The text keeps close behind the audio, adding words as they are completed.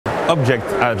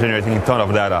objects are generating tons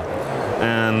of data,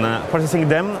 and processing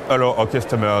them allows our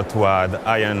customer to add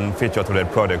high-end features to their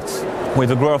products. With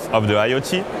the growth of the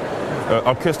IoT,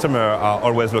 our customers are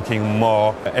always looking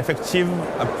more effective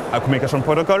communication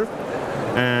protocol,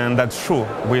 and that's true.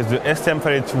 With the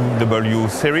STM32W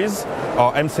series,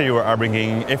 our MCU are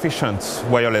bringing efficient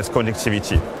wireless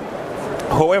connectivity.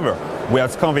 However, we are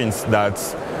convinced that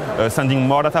sending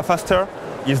more data faster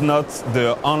is not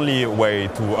the only way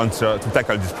to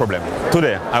tackle this problem.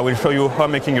 Today, I will show you how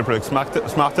making your product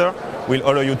smarter will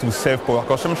allow you to save power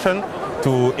consumption,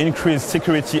 to increase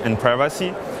security and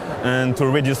privacy, and to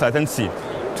reduce latency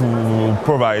to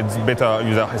provide better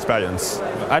user experience.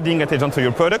 Adding intelligence to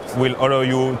your product will allow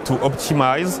you to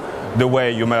optimize the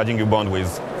way you're managing your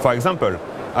bandwidth. For example,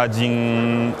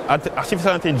 adding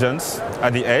artificial intelligence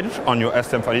at the edge on your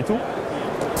STM32,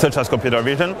 such as computer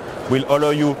vision, will allow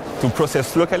you to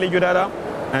process locally your data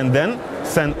and then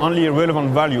send only relevant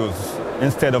values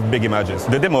instead of big images.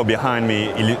 The demo behind me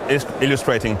is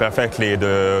illustrating perfectly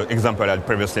the example I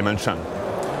previously mentioned.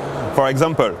 For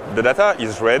example, the data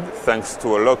is read thanks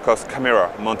to a low-cost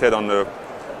camera mounted on a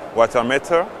water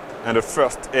meter, and the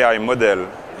first AI model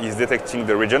is detecting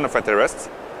the region of interest,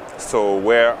 so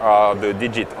where are the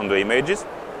digits on the images,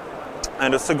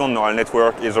 and the second neural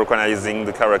network is recognizing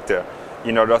the character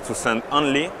in order to send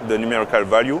only the numerical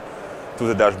value to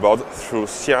the dashboard through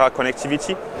Sierra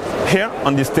connectivity. Here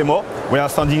on this demo, we are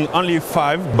sending only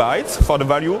 5 bytes for the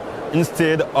value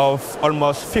instead of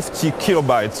almost 50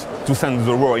 kilobytes to send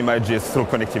the raw images through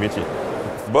connectivity.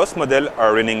 Both models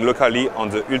are running locally on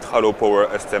the ultra-low power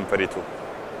STM32.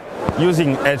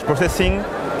 Using edge processing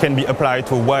can be applied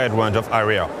to a wide range of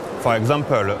areas. For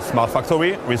example, smart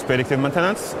factory with predictive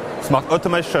maintenance, smart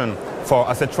automation for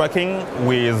asset tracking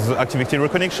with activity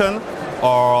recognition,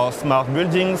 or smart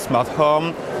building, smart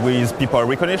home with people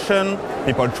recognition,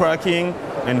 people tracking,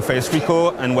 and face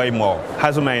recall, and way more.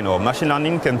 As a main, machine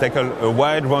learning can tackle a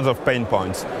wide range of pain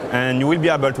points, and you will be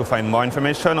able to find more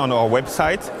information on our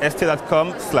website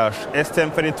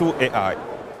st.com/stm32ai.